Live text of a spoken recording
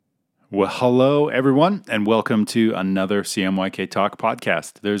Well, hello, everyone, and welcome to another CMYK Talk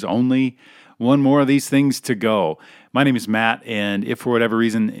podcast. There's only one more of these things to go. My name is Matt, and if for whatever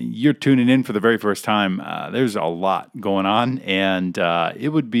reason you're tuning in for the very first time, there's a lot going on, and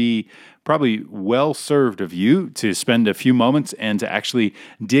it would be probably well served of you to spend a few moments and to actually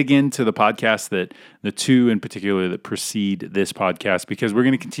dig into the podcast, that the two in particular that precede this podcast, because we're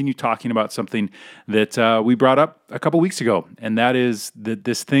going to continue talking about something that we brought up a couple weeks ago, and that is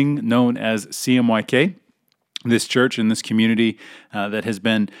this thing known as CMYK, this church and this community that has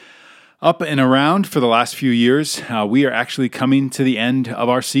been up and around for the last few years. We are actually coming to the end of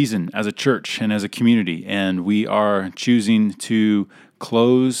our season as a church and as a community, and we are choosing to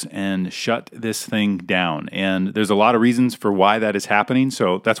close and shut this thing down. And there's a lot of reasons for why that is happening.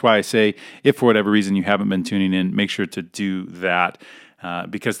 So that's why I say, if for whatever reason you haven't been tuning in, make sure to do that.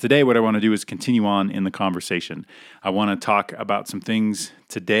 Because today what I want to do is continue on in the conversation. I want to talk about some things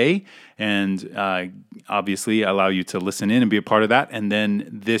today and obviously allow you to listen in and be a part of that. And then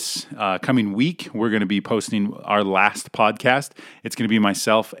this coming week, we're going to be posting our last podcast. It's going to be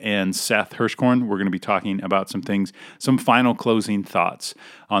myself and Seth Hirschkorn. We're going to be talking about some things, some final closing thoughts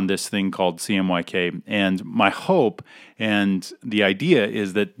on this thing called CMYK. And my hope and the idea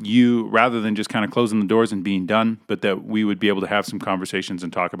is that you, rather than just kind of closing the doors and being done, but that we would be able to have some conversations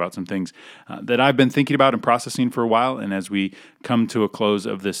and talk about some things that I've been thinking about and processing for a while. And as we come to a close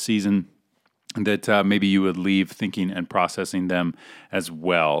of this season, that maybe you would leave thinking and processing them as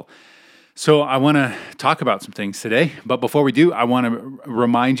well. So I want to talk about some things today, but before we do, I want to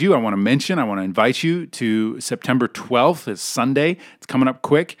remind you, I want to invite you to September 12th. It's Sunday. It's coming up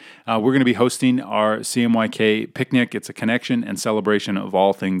quick. We're going to be hosting our CMYK picnic. It's a connection and celebration of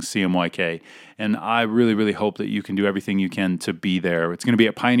all things CMYK. And I really, really hope that you can do everything you can to be there. It's going to be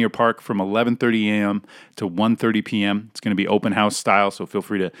at Pioneer Park from 11:30 a.m. to 1:30 p.m. It's going to be open house style, so feel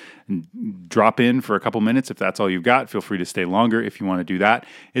free to drop in for a couple minutes if that's all you've got. Feel free to stay longer if you want to do that.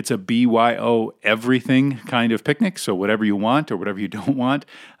 It's a BYO everything kind of picnic, so whatever you want or whatever you don't want,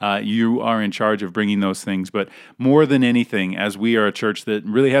 you are in charge of bringing those things. But more than anything, as we are a church that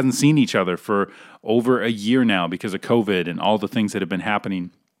really hasn't seen each other for over a year now because of COVID and all the things that have been happening,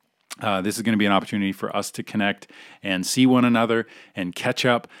 this is going to be an opportunity for us to connect and see one another and catch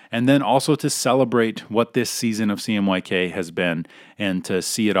up, and then also to celebrate what this season of CMYK has been and to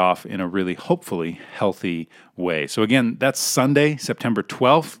see it off in a really, hopefully, healthy way. So again, that's Sunday, September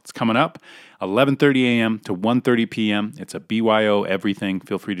 12th. It's coming up, 11:30 a.m. to 1:30 p.m. It's a BYO everything.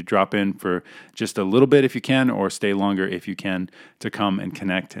 Feel free to drop in for just a little bit if you can, or stay longer if you can, to come and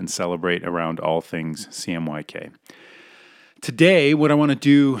connect and celebrate around all things CMYK. Today, what I want to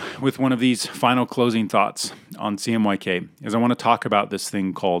do with one of these final closing thoughts on CMYK is I want to talk about this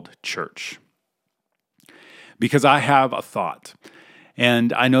thing called church. Because I have a thought,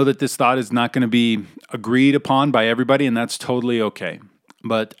 and I know that this thought is not going to be agreed upon by everybody, and that's totally okay.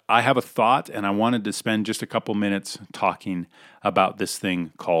 But I have a thought, and I wanted to spend just a couple minutes talking about this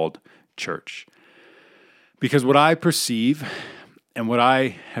thing called church. Because what I perceive and what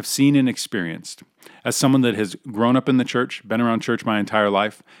I have seen and experienced as someone that has grown up in the church, been around church my entire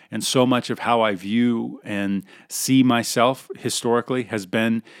life, and so much of how I view and see myself historically has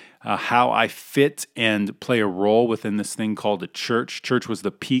been how I fit and play a role within this thing called a church. Church was the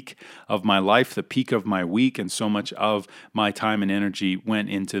peak of my life, the peak of my week, and so much of my time and energy went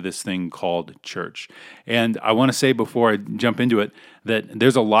into this thing called church. And I want to say before I jump into it that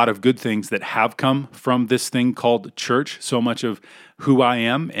there's a lot of good things that have come from this thing called church. So much of who I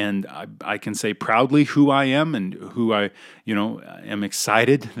am, and I can say proudly who I am and who I, am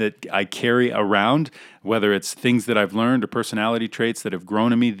excited that I carry around, whether it's things that I've learned or personality traits that have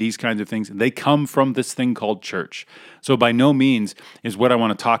grown in me, these kinds of things, they come from this thing called church. So by no means is what I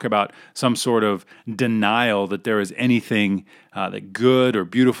want to talk about some sort of denial that there is anything that good or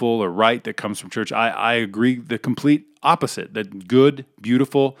beautiful or right that comes from church. I agree the complete opposite, that good,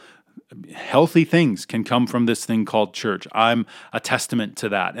 beautiful, healthy things can come from this thing called church. I'm a testament to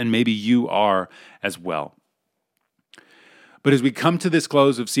that, and maybe you are as well. But as we come to this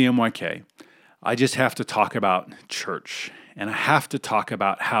close of CMYK, I just have to talk about church, and I have to talk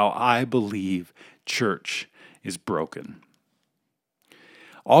about how I believe church is broken.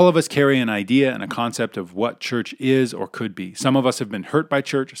 All of us carry an idea and a concept of what church is or could be. Some of us have been hurt by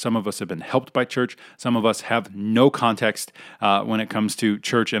church. Some of us have been helped by church. Some of us have no context when it comes to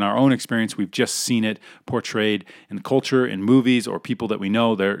church. In our own experience, we've just seen it portrayed in culture, in movies, or people that we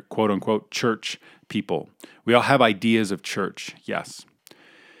know, they're quote-unquote church people. We all have ideas of church, yes.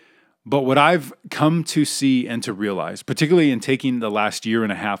 But what I've come to see and to realize, particularly in taking the last year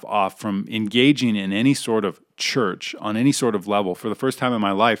and a half off from engaging in any sort of church on any sort of level, for the first time in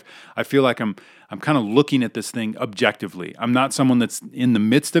my life, I feel like I'm kind of looking at this thing objectively. I'm not someone that's in the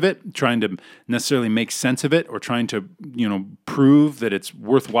midst of it, trying to necessarily make sense of it or trying to, prove that it's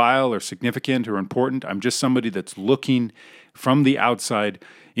worthwhile or significant or important. I'm just somebody that's looking from the outside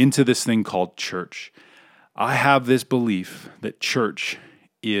into this thing called church. I have this belief that church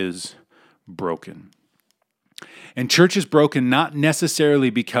is broken. And church is broken not necessarily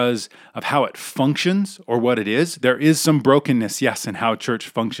because of how it functions or what it is. There is some brokenness, yes, in how church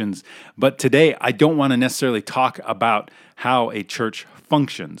functions. But today, I don't want to necessarily talk about how a church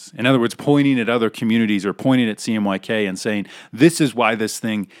functions. In other words, pointing at other communities or pointing at CMYK and saying, this is why this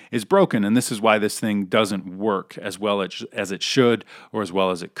thing is broken and this is why this thing doesn't work as well as it should or as well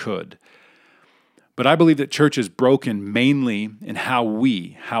as it could. But I believe that church is broken mainly in how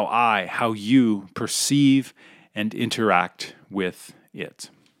you perceive and interact with it.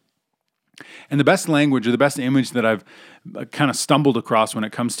 And the best language or the best image that I've kind of stumbled across when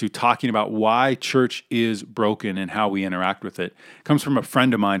it comes to talking about why church is broken and how we interact with it comes from a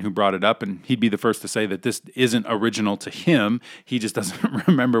friend of mine who brought it up, and he'd be the first to say that this isn't original to him. He just doesn't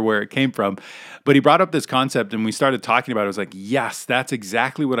remember where it came from. But he brought up this concept, and we started talking about it. I was like, yes, that's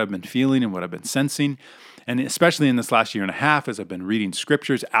exactly what I've been feeling and what I've been sensing. And especially in this last year and a half, as I've been reading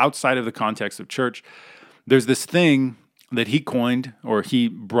scriptures outside of the context of church, there's this thing that he coined, or he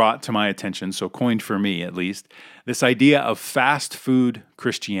brought to my attention, so coined for me at least, this idea of fast food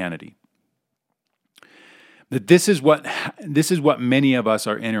Christianity. That this is what many of us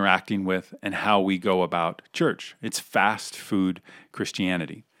are interacting with and how we go about church. It's fast food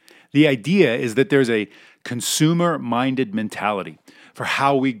Christianity. The idea is that there's a consumer-minded mentality for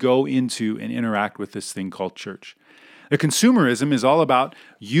how we go into and interact with this thing called church. The consumerism is all about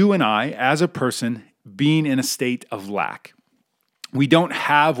you and I, as a person, being in a state of lack. We don't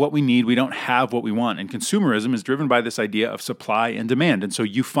have what we need. We don't have what we want. And consumerism is driven by this idea of supply and demand. And so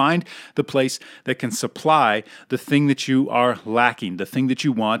you find the place that can supply the thing that you are lacking, the thing that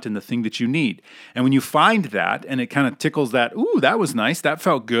you want, and the thing that you need. And when you find that, and it kind of tickles that, ooh, that was nice, that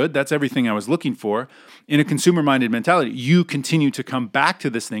felt good, that's everything I was looking for, in a consumer-minded mentality, you continue to come back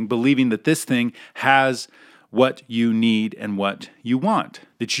to this thing, believing that this thing has what you need and what you want,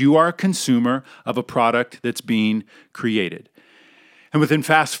 that you are a consumer of a product that's being created. And within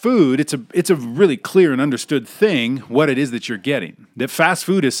fast food, it's a really clear and understood thing what it is that you're getting. That fast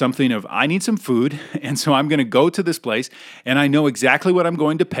food is something of, I need some food, and so I'm going to go to this place, and I know exactly what I'm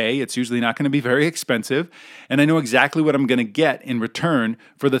going to pay. It's usually not going to be very expensive, and I know exactly what I'm going to get in return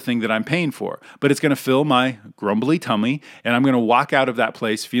for the thing that I'm paying for. But it's going to fill my grumbly tummy, and I'm going to walk out of that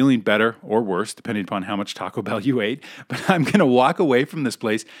place feeling better or worse, depending upon how much Taco Bell you ate. But I'm going to walk away from this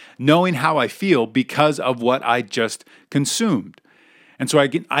place knowing how I feel because of what I just consumed. And so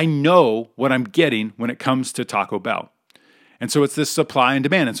I know what I'm getting when it comes to Taco Bell. And so it's this supply and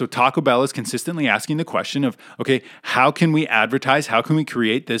demand. And so Taco Bell is consistently asking the question of, okay, how can we advertise? How can we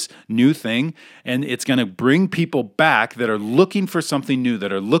create this new thing? And it's going to bring people back that are looking for something new,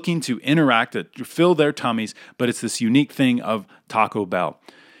 that are looking to interact, to fill their tummies, but it's this unique thing of Taco Bell.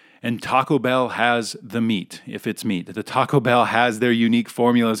 And Taco Bell has the meat, if it's meat. The Taco Bell has their unique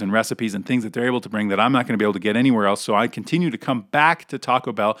formulas and recipes and things that they're able to bring that I'm not going to be able to get anywhere else. So I continue to come back to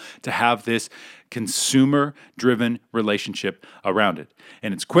Taco Bell to have this consumer-driven relationship around it.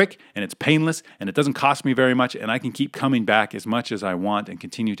 And it's quick, and it's painless, and it doesn't cost me very much, and I can keep coming back as much as I want and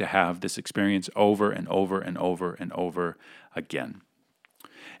continue to have this experience over and over and over and over again.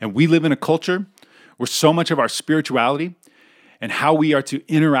 And we live in a culture where so much of our spirituality and how we are to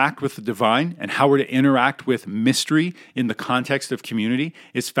interact with the divine and how we're to interact with mystery in the context of community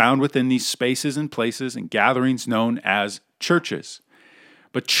is found within these spaces and places and gatherings known as churches.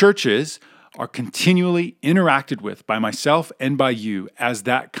 But churches are continually interacted with by myself and by you as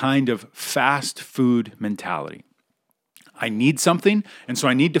that kind of fast food mentality. I need something, and so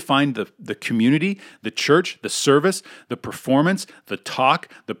I need to find the community, the church, the service, the performance, the talk,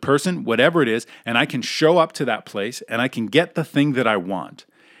 the person, whatever it is, and I can show up to that place and I can get the thing that I want.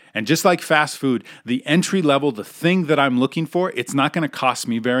 And just like fast food, the entry level, the thing that I'm looking for, it's not going to cost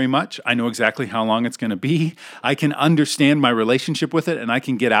me very much. I know exactly how long it's going to be. I can understand my relationship with it, and I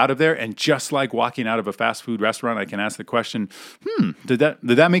can get out of there. And just like walking out of a fast food restaurant, I can ask the question, did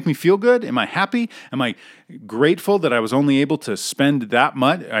that make me feel good? Am I happy? Am I grateful that I was only able to spend that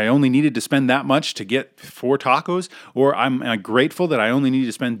much? I only needed to spend that much to get 4 tacos? Or am I grateful that I only needed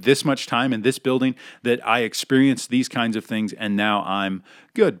to spend this much time in this building, that I experienced these kinds of things, and now I'm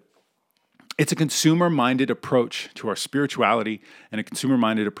good? It's a consumer-minded approach to our spirituality and a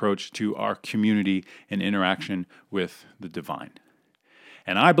consumer-minded approach to our community and interaction with the divine.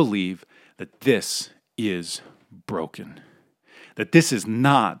 And I believe that this is broken. That this is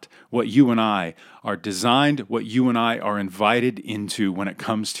not what you and I are designed, what you and I are invited into when it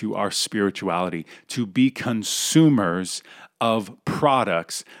comes to our spirituality, to be consumers of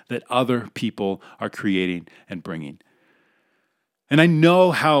products that other people are creating and bringing. And I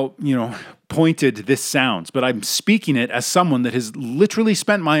know how, pointed this sounds, but I'm speaking it as someone that has literally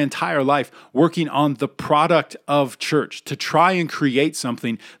spent my entire life working on the product of church to try and create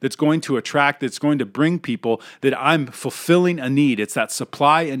something that's going to attract, that's going to bring people, that I'm fulfilling a need. It's that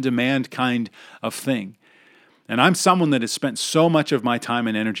supply and demand kind of thing. And I'm someone that has spent so much of my time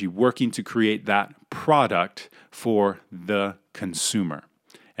and energy working to create that product for the consumer.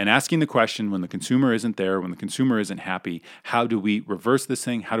 And asking the question, when the consumer isn't there, when the consumer isn't happy, how do we reverse this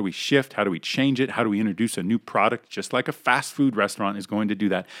thing? How do we shift? How do we change it? How do we introduce a new product, just like a fast food restaurant is going to do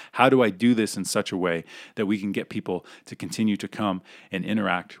that? How do I do this in such a way that we can get people to continue to come and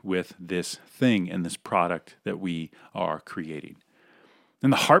interact with this thing and this product that we are creating?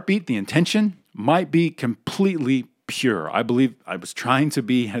 And the heartbeat, the intention, might be completely pure. I believe I was trying to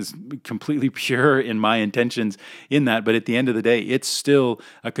be as completely pure in my intentions in that, but at the end of the day, it's still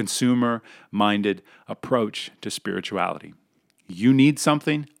a consumer-minded approach to spirituality. You need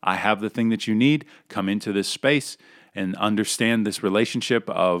something, I have the thing that you need, come into this space and understand this relationship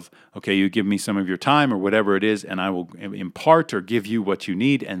of, okay, you give me some of your time or whatever it is, and I will impart or give you what you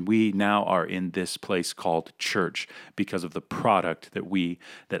need, and we now are in this place called church because of the product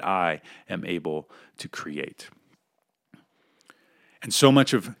that I am able to create. And so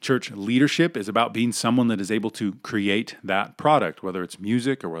much of church leadership is about being someone that is able to create that product, whether it's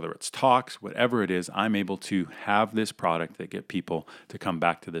music or whether it's talks, whatever it is, I'm able to have this product that get people to come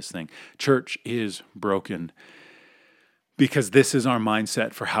back to this thing. Church is broken because this is our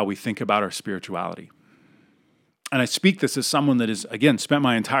mindset for how we think about our spirituality. And I speak this as someone that has, again, spent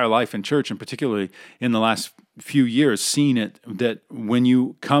my entire life in church, and particularly in the last few years, seen it, that when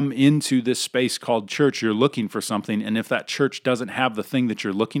you come into this space called church, you're looking for something. And if that church doesn't have the thing that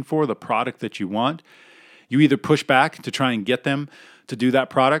you're looking for, the product that you want, you either push back to try and get them to do that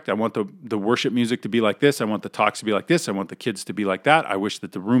product. I want the worship music to be like this. I want the talks to be like this. I want the kids to be like that. I wish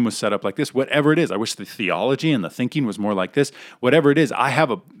that the room was set up like this. Whatever it is. I wish the theology and the thinking was more like this. Whatever it is, I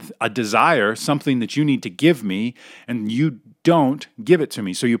have a desire, something that you need to give me, and you don't give it to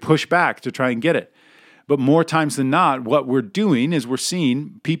me. So you push back to try and get it. But more times than not, what we're doing is we're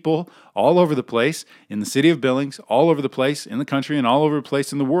seeing people all over the place in the city of Billings, all over the place in the country, and all over the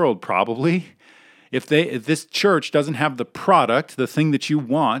place in the world, probably. If this church doesn't have the product, the thing that you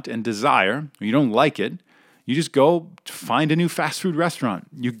want and desire, or you don't like it, you just go find a new fast food restaurant.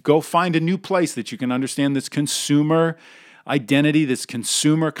 You go find a new place that you can understand this consumer identity, this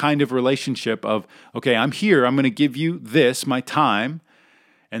consumer kind of relationship of, okay, I'm here, I'm going to give you this, my time,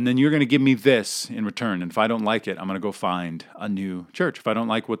 and then you're going to give me this in return. And if I don't like it, I'm going to go find a new church. If I don't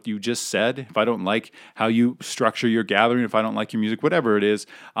like what you just said, if I don't like how you structure your gathering, if I don't like your music, whatever it is,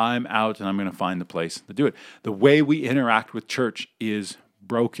 I'm out and I'm going to find the place to do it. The way we interact with church is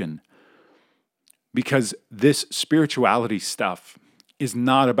broken because this spirituality stuff is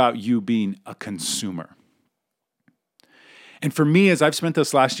not about you being a consumer. And for me, as I've spent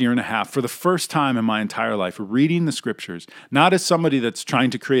this last year and a half, for the first time in my entire life, reading the scriptures, not as somebody that's trying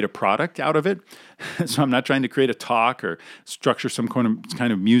to create a product out of it. So I'm not trying to create a talk or structure some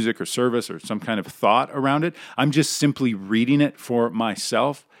kind of music or service or some kind of thought around it. I'm just simply reading it for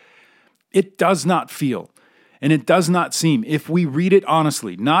myself. It does not feel, and it does not seem, if we read it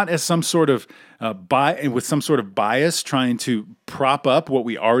honestly, not as some sort of with some sort of bias trying to prop up what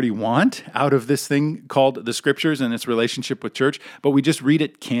we already want out of this thing called the scriptures and its relationship with church, but we just read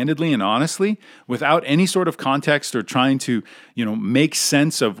it candidly and honestly without any sort of context or trying to, make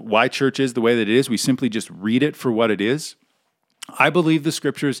sense of why church is the way that it is. We simply just read it for what it is. I believe the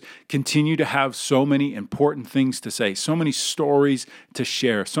scriptures continue to have so many important things to say, so many stories to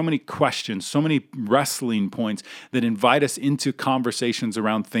share, so many questions, so many wrestling points that invite us into conversations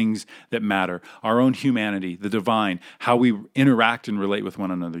around things that matter, our own humanity, the divine, how we interact and relate with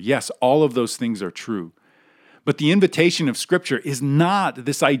one another. Yes, all of those things are true. But the invitation of Scripture is not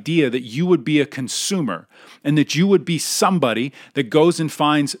this idea that you would be a consumer and that you would be somebody that goes and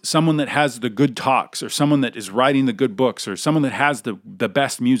finds someone that has the good talks or someone that is writing the good books or someone that has the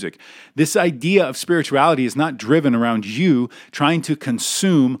best music. This idea of spirituality is not driven around you trying to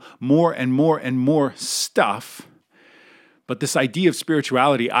consume more and more and more stuff. But this idea of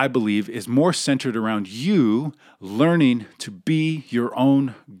spirituality, I believe, is more centered around you learning to be your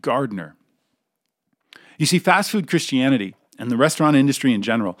own gardener. You see, fast food Christianity and the restaurant industry in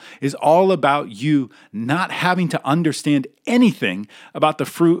general is all about you not having to understand anything about the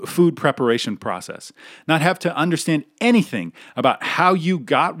food preparation process, not have to understand anything about how you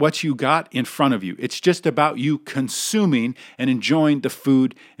got what you got in front of you. It's just about you consuming and enjoying the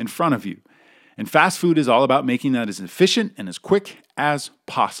food in front of you. And fast food is all about making that as efficient and as quick as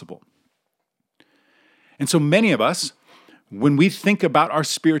possible. And so many of us, when we think about our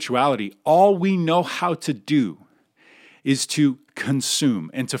spirituality, all we know how to do is to consume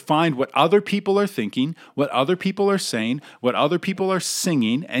and to find what other people are thinking, what other people are saying, what other people are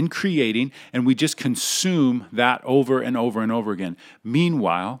singing and creating, and we just consume that over and over and over again.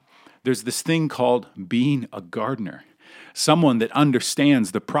 Meanwhile, there's this thing called being a gardener, someone that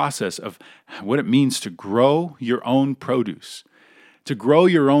understands the process of what it means to grow your own produce, to grow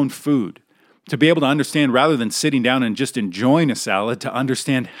your own food, to be able to understand rather than sitting down and just enjoying a salad, to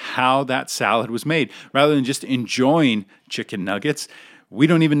understand how that salad was made. Rather than just enjoying chicken nuggets, we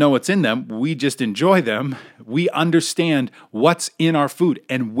don't even know what's in them. We just enjoy them. We understand what's in our food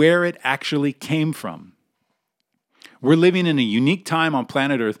and where it actually came from. We're living in a unique time on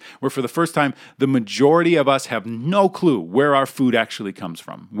planet Earth where for the first time, the majority of us have no clue where our food actually comes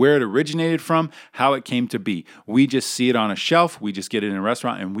from, where it originated from, how it came to be. We just see it on a shelf, we just get it in a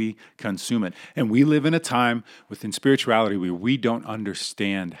restaurant, and we consume it. And we live in a time within spirituality where we don't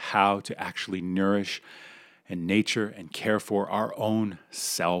understand how to actually nourish and nature and care for our own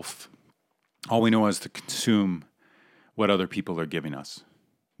self. All we know is to consume what other people are giving us.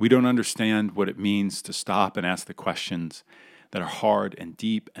 We don't understand what it means to stop and ask the questions that are hard and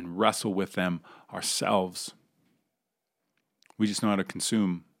deep and wrestle with them ourselves. We just know how to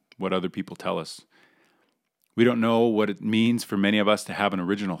consume what other people tell us. We don't know what it means for many of us to have an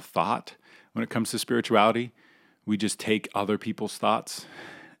original thought when it comes to spirituality. We just take other people's thoughts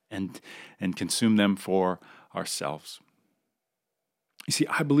and consume them for ourselves. You see,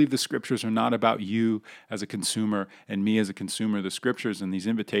 I believe the scriptures are not about you as a consumer and me as a consumer. The scriptures and these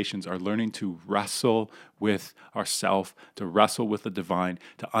invitations are learning to wrestle with ourself, to wrestle with the divine,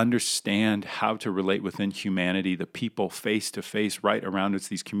 to understand how to relate within humanity, the people face to face right around us,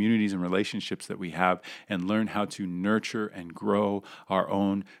 these communities and relationships that we have, and learn how to nurture and grow our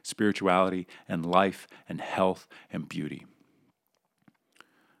own spirituality and life and health and beauty.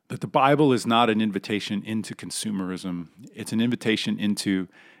 That the Bible is not an invitation into consumerism. It's an invitation into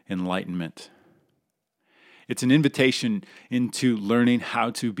enlightenment. It's an invitation into learning how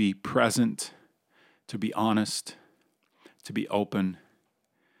to be present, to be honest, to be open,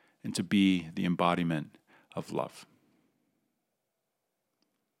 and to be the embodiment of love.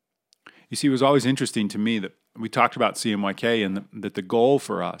 You see, it was always interesting to me that we talked about CMYK and that the goal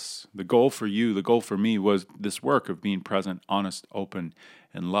for us, the goal for you, the goal for me was this work of being present, honest, open,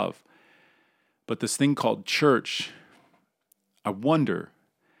 and love. But this thing called church, I wonder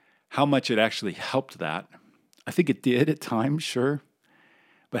how much it actually helped that. I think it did at times, sure.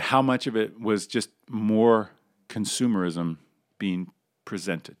 But how much of it was just more consumerism being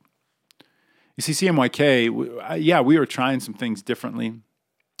presented? You see, CMYK, we were trying some things differently.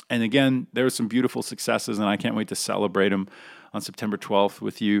 And again, there were some beautiful successes, and I can't wait to celebrate them on September 12th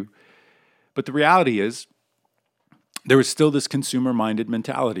with you. But the reality is, there was still this consumer-minded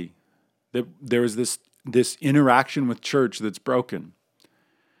mentality. That there was this interaction with church that's broken.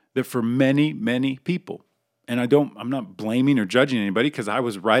 That for many, many people, and I'm not blaming or judging anybody because I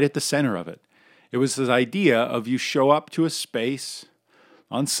was right at the center of it. It was this idea of you show up to a space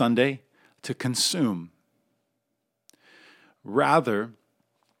on Sunday to consume, rather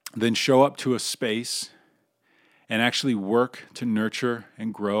than show up to a space and actually work to nurture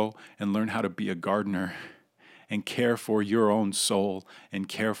and grow and learn how to be a gardener and care for your own soul and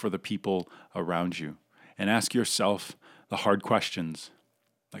care for the people around you. And ask yourself the hard questions,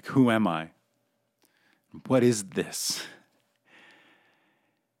 like, who am I? What is this?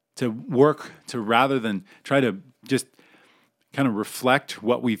 To work to rather than try to just kind of reflect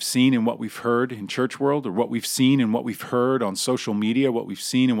what we've seen and what we've heard in church world, or what we've seen and what we've heard on social media, what we've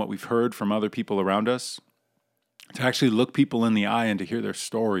seen and what we've heard from other people around us, to actually look people in the eye and to hear their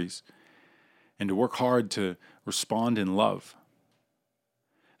stories and to work hard to respond in love.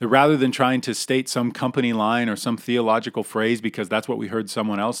 That rather than trying to state some company line or some theological phrase because that's what we heard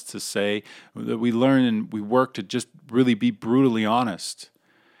someone else to say, that we learn and we work to just really be brutally honest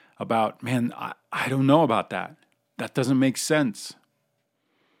about, man, I don't know about that. That doesn't make sense.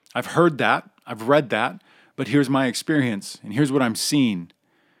 I've heard that, I've read that, but here's my experience, and here's what I'm seeing.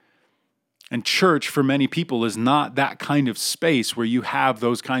 And church, for many people, is not that kind of space where you have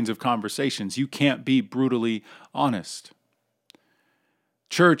those kinds of conversations. You can't be brutally honest.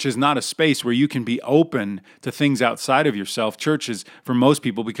 Church is not a space where you can be open to things outside of yourself. Church is, for most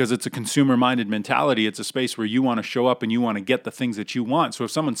people, because it's a consumer-minded mentality, it's a space where you want to show up and you want to get the things that you want. So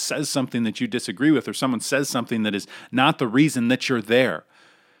if someone says something that you disagree with, or someone says something that is not the reason that you're there,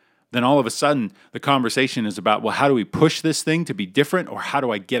 then all of a sudden the conversation is about, well, how do we push this thing to be different, or how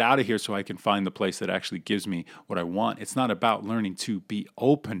do I get out of here so I can find the place that actually gives me what I want? It's not about learning to be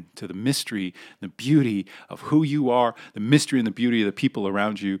open to the mystery, the beauty of who you are, the mystery and the beauty of the people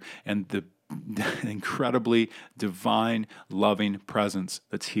around you, and the incredibly divine, loving presence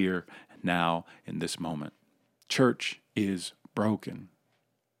that's here now in this moment. Church is broken.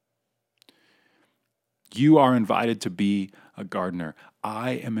 You are invited to be a gardener.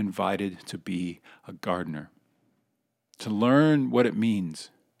 I am invited to be a gardener. To learn what it means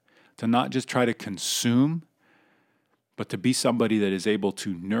to not just try to consume, but to be somebody that is able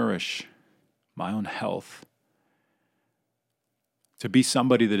to nourish my own health. To be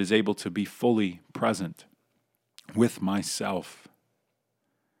somebody that is able to be fully present with myself.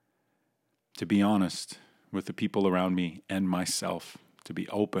 To be honest with the people around me and myself. To be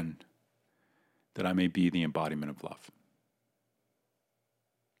open, that I may be the embodiment of love.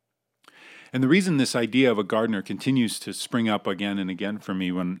 And the reason this idea of a gardener continues to spring up again and again for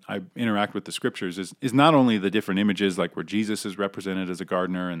me when I interact with the scriptures is not only the different images, like where Jesus is represented as a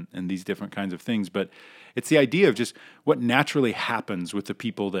gardener and these different kinds of things, but it's the idea of just what naturally happens with the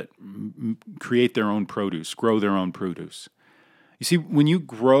people that create their own produce, grow their own produce. You see, when you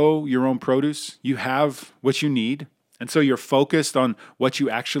grow your own produce, you have what you need. And so you're focused on what you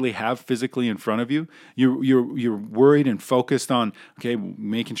actually have physically in front of you. You're worried and focused on, okay,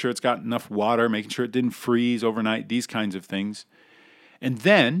 making sure it's got enough water, making sure it didn't freeze overnight, these kinds of things. And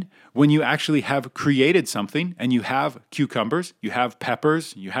then when you actually have created something and you have cucumbers, you have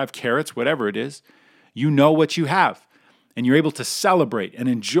peppers, you have carrots, whatever it is, you know what you have. And you're able to celebrate and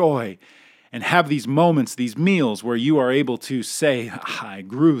enjoy and have these moments, these meals where you are able to say, I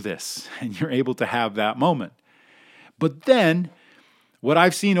grew this, and you're able to have that moment. But then, what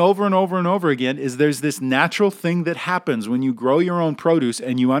I've seen over and over and over again is there's this natural thing that happens when you grow your own produce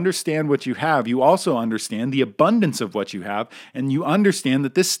and you understand what you have. You also understand the abundance of what you have, and you understand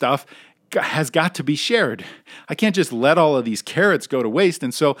that this stuff has got to be shared. I can't just let all of these carrots go to waste.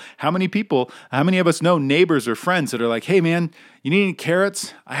 And so how many of us know neighbors or friends that are like, hey man, you need any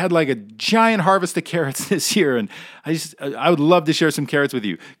carrots? I had like a giant harvest of carrots this year, and I would love to share some carrots with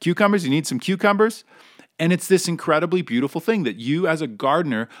you. Cucumbers, you need some cucumbers? And it's this incredibly beautiful thing that you as a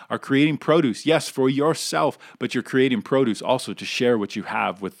gardener are creating produce, yes, for yourself, but you're creating produce also to share what you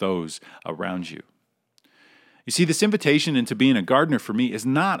have with those around you. You see, this invitation into being a gardener for me is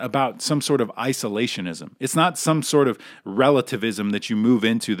not about some sort of isolationism. It's not some sort of relativism that you move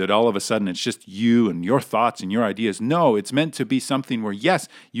into that all of a sudden it's just you and your thoughts and your ideas. No, it's meant to be something where, yes,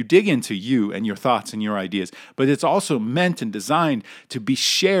 you dig into you and your thoughts and your ideas, but it's also meant and designed to be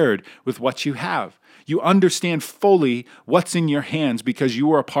shared with what you have. You understand fully what's in your hands because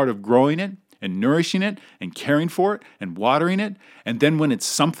you are a part of growing it and nourishing it and caring for it and watering it. And then when it's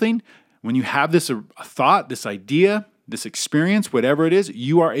something, when you have this a thought, this idea, this experience, whatever it is,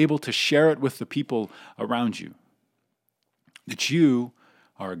 you are able to share it with the people around you. That you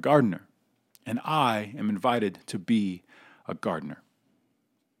are a gardener, and I am invited to be a gardener.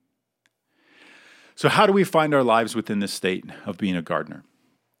 So how do we find our lives within this state of being a gardener?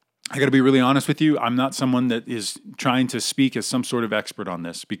 I got to be really honest with you. I'm not someone that is trying to speak as some sort of expert on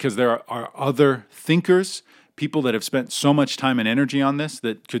this, because there are other thinkers, people that have spent so much time and energy on this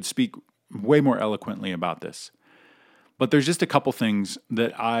that could speak way more eloquently about this. But there's just a couple things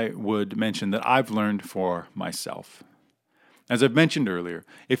that I would mention that I've learned for myself. As I've mentioned earlier,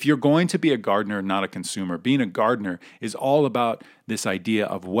 if you're going to be a gardener, not a consumer, being a gardener is all about this idea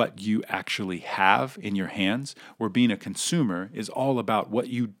of what you actually have in your hands, where being a consumer is all about what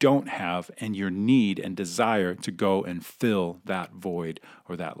you don't have and your need and desire to go and fill that void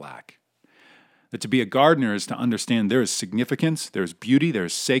or that lack. That to be a gardener is to understand there is significance, there's beauty,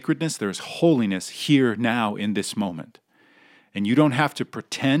 there's sacredness, there's holiness here now in this moment. And you don't have to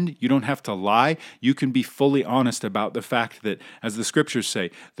pretend, you don't have to lie. You can be fully honest about the fact that, as the scriptures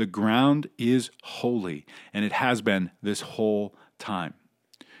say, the ground is holy, and it has been this whole time.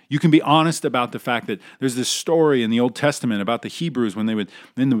 You can be honest about the fact that there's this story in the Old Testament about the Hebrews when they would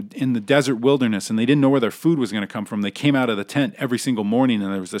in the desert wilderness and they didn't know where their food was going to come from. They came out of the tent every single morning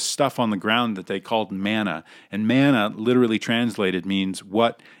and there was this stuff on the ground that they called manna. And manna, literally translated, means,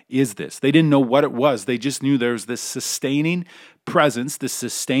 what is this? They didn't know what it was. They just knew there was this sustaining presence, this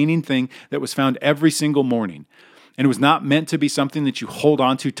sustaining thing that was found every single morning. And it was not meant to be something that you hold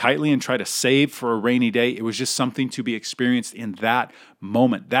on to tightly and try to save for a rainy day. It was just something to be experienced in that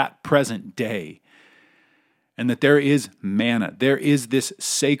moment, that present day. And that there is manna. There is this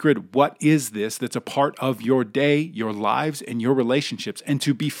sacred, what is this, that's a part of your day, your lives, and your relationships. And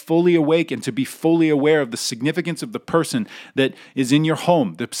to be fully awake and to be fully aware of the significance of the person that is in your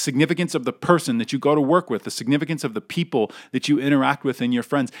home, the significance of the person that you go to work with, the significance of the people that you interact with and your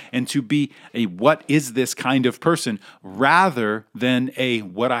friends, and to be a what is this kind of person rather than a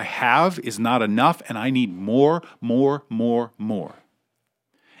what I have is not enough and I need more.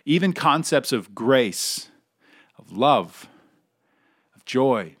 Even concepts of grace, of love, of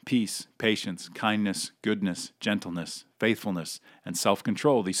joy, peace, patience, kindness, goodness, gentleness, faithfulness, and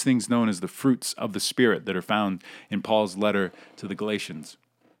self-control. These things known as the fruits of the Spirit that are found in Paul's letter to the Galatians.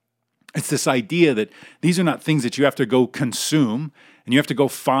 It's this idea that these are not things that you have to go consume and you have to go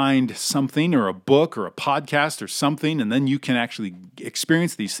find something or a book or a podcast or something and then you can actually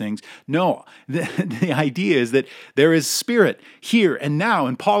experience these things. No, the idea is that there is Spirit here and now.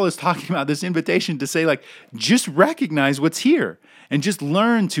 And Paul is talking about this invitation to say, like, just recognize what's here. And just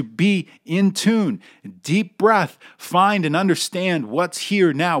learn to be in tune. Deep breath. Find and understand what's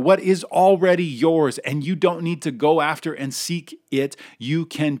here now, what is already yours. And you don't need to go after and seek it. You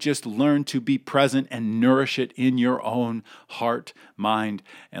can just learn to be present and nourish it in your own heart, mind,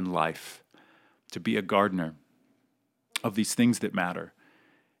 and life. To be a gardener of these things that matter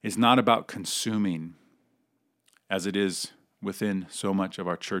is not about consuming as it is within so much of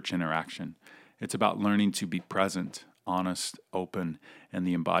our church interaction. It's about learning to be present, honest, open, and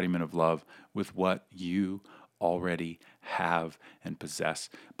the embodiment of love with what you already have and possess.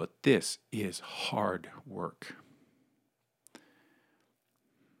 But this is hard work.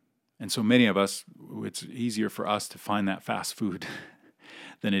 And so many of us, it's easier for us to find that fast food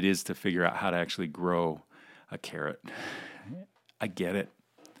than it is to figure out how to actually grow a carrot. I get it.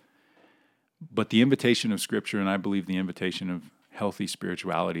 But the invitation of Scripture, and I believe the invitation of healthy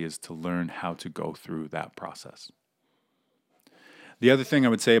spirituality, is to learn how to go through that process. The other thing I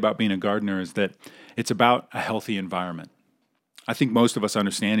would say about being a gardener is that it's about a healthy environment. I think most of us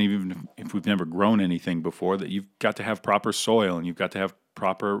understand, even if we've never grown anything before, that you've got to have proper soil and you've got to have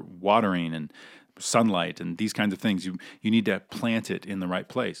proper watering and sunlight and these kinds of things. You need to plant it in the right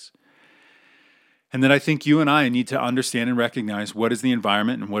place. And then I think you and I need to understand and recognize what is the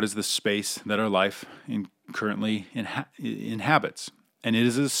environment and what is the space that our life currently inhabits. And it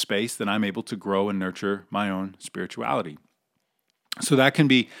is a space that I'm able to grow and nurture my own spirituality. So that can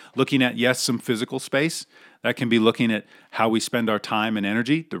be looking at, yes, some physical space. That can be looking at how we spend our time and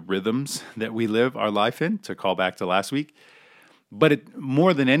energy, the rhythms that we live our life in, to call back to last week. But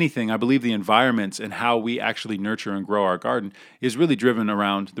more than anything, I believe the environments and how we actually nurture and grow our garden is really driven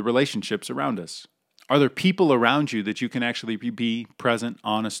around the relationships around us. Are there people around you that you can actually be present,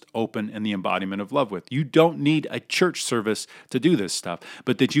 honest, open, and the embodiment of love with? You don't need a church service to do this stuff,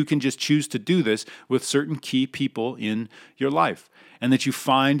 but that you can just choose to do this with certain key people in your life. And that you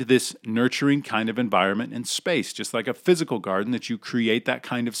find this nurturing kind of environment and space, just like a physical garden, that you create that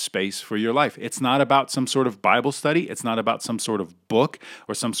kind of space for your life. It's not about some sort of Bible study. It's not about some sort of book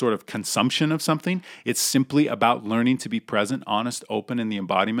or some sort of consumption of something. It's simply about learning to be present, honest, open, and the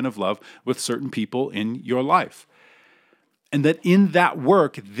embodiment of love with certain people in your life. And that in that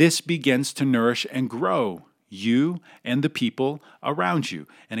work, this begins to nourish and grow you and the people around you.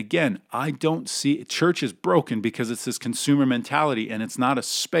 And again, I don't see church is broken because it's this consumer mentality and it's not a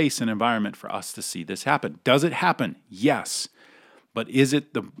space and environment for us to see this happen. Does it happen? Yes. But is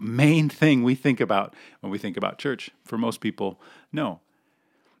it the main thing we think about when we think about church? For most people, no.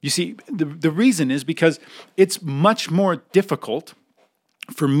 You see, the reason is because it's much more difficult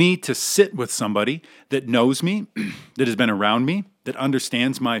for me to sit with somebody that knows me, that has been around me, that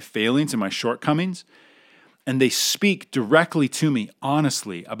understands my failings and my shortcomings, and they speak directly to me,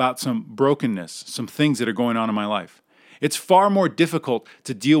 honestly, about some brokenness, some things that are going on in my life. It's far more difficult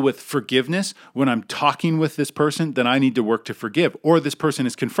to deal with forgiveness when I'm talking with this person than I need to work to forgive. Or this person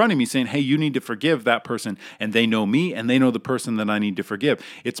is confronting me saying, hey, you need to forgive that person. And they know me and they know the person that I need to forgive.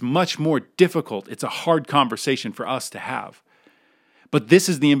 It's much more difficult. It's a hard conversation for us to have. But this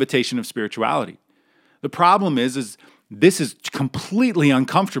is the invitation of spirituality. The problem is this is completely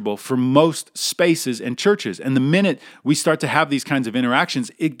uncomfortable for most spaces and churches. And the minute we start to have these kinds of interactions,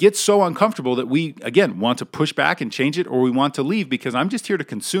 it gets so uncomfortable that we, again, want to push back and change it, or we want to leave because I'm just here to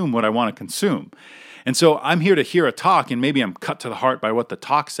consume what I want to consume. And so I'm here to hear a talk, and maybe I'm cut to the heart by what the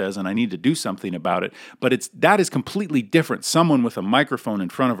talk says and I need to do something about it. But that is completely different. Someone with a microphone in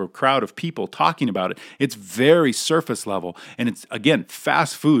front of a crowd of people talking about it. It's very surface level. And it's, again,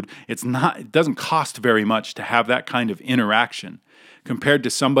 fast food. It doesn't cost very much to have that kind of interaction compared to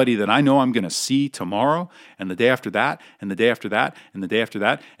somebody that I know I'm going to see tomorrow and the day after that and the day after that and the day after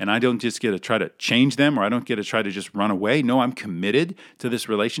that. And I don't just get to try to change them, or I don't get to try to just run away. No, I'm committed to this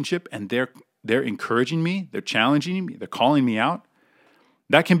relationship, and they're encouraging me, they're challenging me, they're calling me out.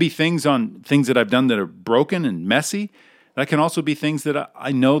 That can be things that I've done that are broken and messy. That can also be things that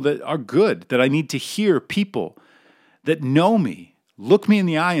I know that are good, that I need to hear people that know me look me in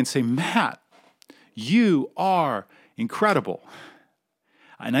the eye and say, Matt, you are incredible.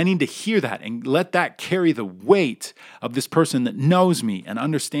 And I need to hear that and let that carry the weight of this person that knows me and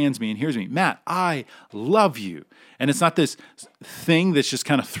understands me and hears me. Matt, I love you. And it's not this thing that's just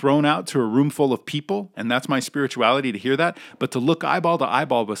kind of thrown out to a room full of people, and that's my spirituality, to hear that, but to look eyeball to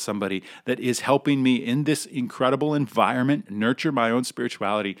eyeball with somebody that is helping me in this incredible environment nurture my own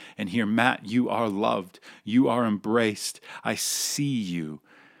spirituality and hear, Matt, you are loved. You are embraced. I see you.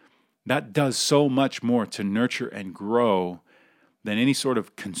 That does so much more to nurture and grow than any sort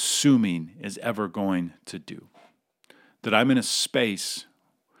of consuming is ever going to do. That I'm in a space,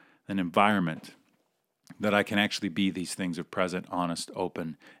 an environment, that I can actually be these things of present, honest,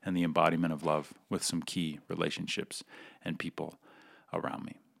 open, and the embodiment of love with some key relationships and people around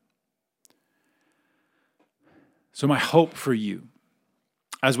me. So my hope for you,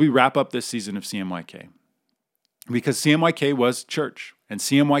 as we wrap up this season of CMYK, because CMYK was church, and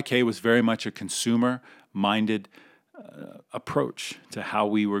CMYK was very much a consumer-minded approach to how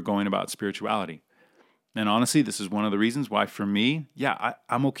we were going about spirituality. And honestly, this is one of the reasons why, for me,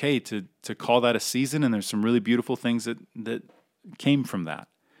 I'm okay to call that a season, and there's some really beautiful things that came from that.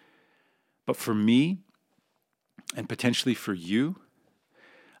 But for me, and potentially for you,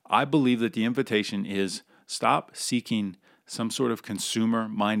 I believe that the invitation is stop seeking some sort of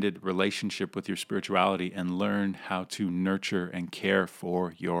consumer-minded relationship with your spirituality and learn how to nurture and care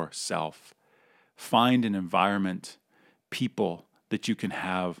for yourself. Find an environment, people that you can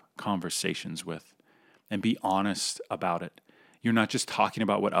have conversations with, and be honest about it. You're not just talking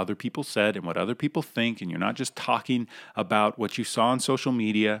about what other people said and what other people think, and you're not just talking about what you saw on social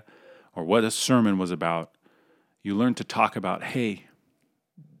media or what a sermon was about. You learn to talk about, hey,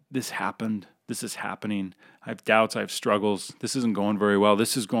 this happened, this is happening, I have doubts, I have struggles, this isn't going very well,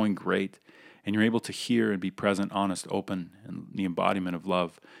 this is going great. And you're able to hear and be present, honest, open, and the embodiment of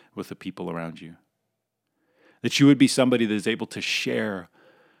love with the people around you. That you would be somebody that is able to share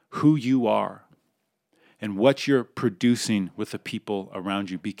who you are and what you're producing with the people around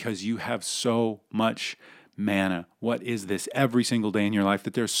you, because you have so much manna. What is this every single day in your life?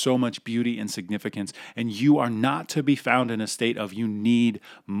 That there's so much beauty and significance, and you are not to be found in a state of you need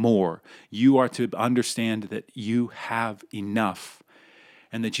more. You are to understand that you have enough,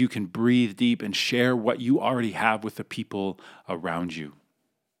 and that you can breathe deep and share what you already have with the people around you.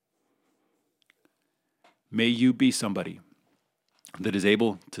 May you be somebody that is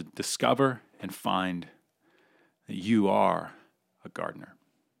able to discover and find that you are a gardener.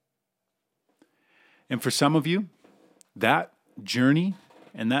 And for some of you, that journey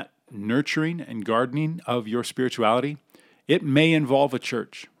and that nurturing and gardening of your spirituality, it may involve a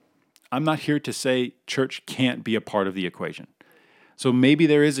church. I'm not here to say church can't be a part of the equation. So maybe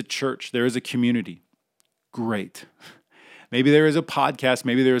there is a church, there is a community. Great. Maybe there is a podcast,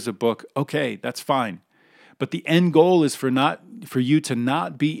 maybe there is a book. Okay, that's fine. But the end goal is for you to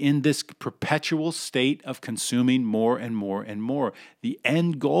not be in this perpetual state of consuming more and more and more. The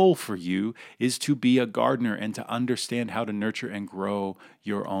end goal for you is to be a gardener and to understand how to nurture and grow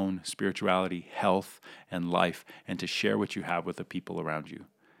your own spirituality, health, and life, and to share what you have with the people around you.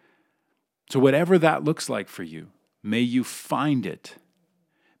 So whatever that looks like for you, may you find it.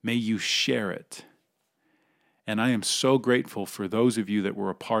 May you share it. And I am so grateful for those of you that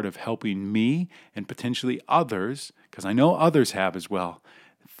were a part of helping me and potentially others, because I know others have as well,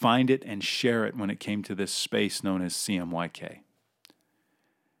 find it and share it when it came to this space known as CMYK.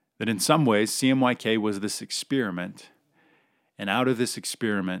 That in some ways, CMYK was this experiment, and out of this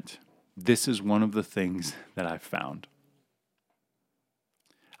experiment, this is one of the things that I've found.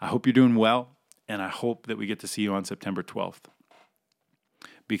 I hope you're doing well, and I hope that we get to see you on September 12th.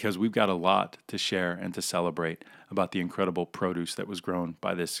 Because we've got a lot to share and to celebrate about the incredible produce that was grown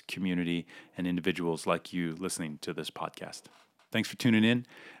by this community and individuals like you listening to this podcast. Thanks for tuning in.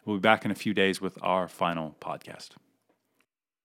 We'll be back in a few days with our final podcast.